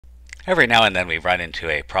Every now and then we run into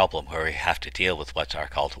a problem where we have to deal with what are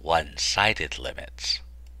called one-sided limits.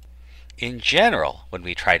 In general, when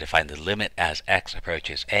we try to find the limit as x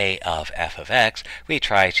approaches a of f of x, we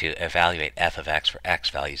try to evaluate f of x for x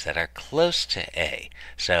values that are close to a.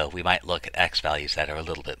 So we might look at x values that are a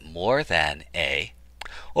little bit more than a,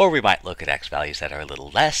 or we might look at x values that are a little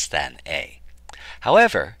less than a.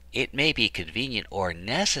 However, it may be convenient or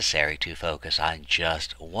necessary to focus on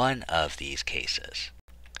just one of these cases.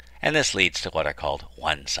 And this leads to what are called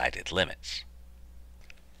one-sided limits.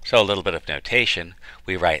 So a little bit of notation,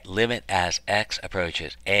 we write limit as x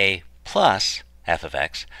approaches a plus f of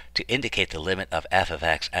x to indicate the limit of f of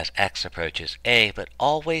x as x approaches a, but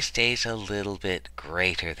always stays a little bit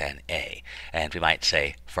greater than a, and we might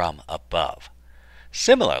say from above.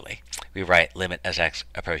 Similarly, we write limit as x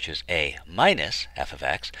approaches a minus f of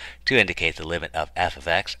x to indicate the limit of f of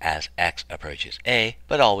x as x approaches a,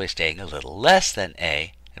 but always staying a little less than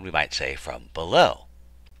a, and we might say from below.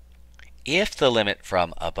 If the limit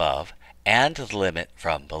from above and the limit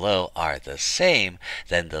from below are the same,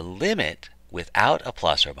 then the limit without a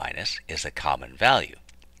plus or minus is a common value.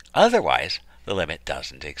 Otherwise, the limit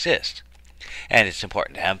doesn't exist. And it's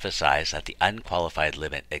important to emphasize that the unqualified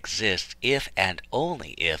limit exists if and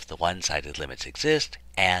only if the one-sided limits exist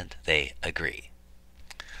and they agree.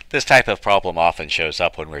 This type of problem often shows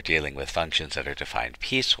up when we're dealing with functions that are defined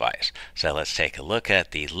piecewise. So let's take a look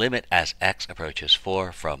at the limit as x approaches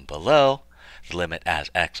 4 from below, the limit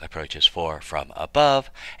as x approaches 4 from above,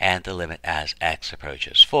 and the limit as x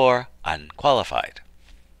approaches 4 unqualified.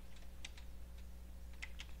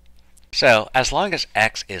 So as long as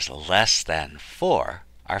x is less than 4,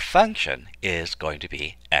 our function is going to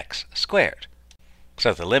be x squared.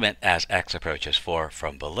 So the limit as x approaches 4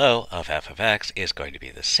 from below of f of x is going to be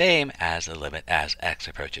the same as the limit as x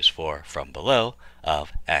approaches 4 from below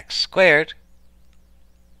of x squared,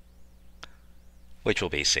 which will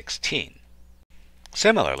be 16.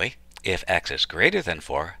 Similarly, if x is greater than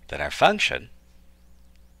 4, then our function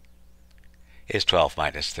is 12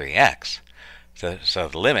 minus 3x. So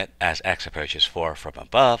the limit as x approaches 4 from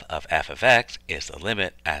above of f of x is the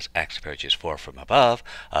limit as x approaches 4 from above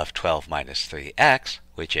of 12 minus 3x,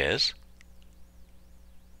 which is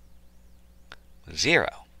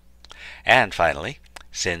 0. And finally,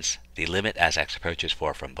 since the limit as x approaches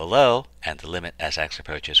 4 from below and the limit as x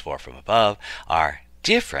approaches 4 from above are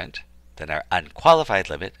different, then our unqualified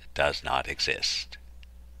limit does not exist.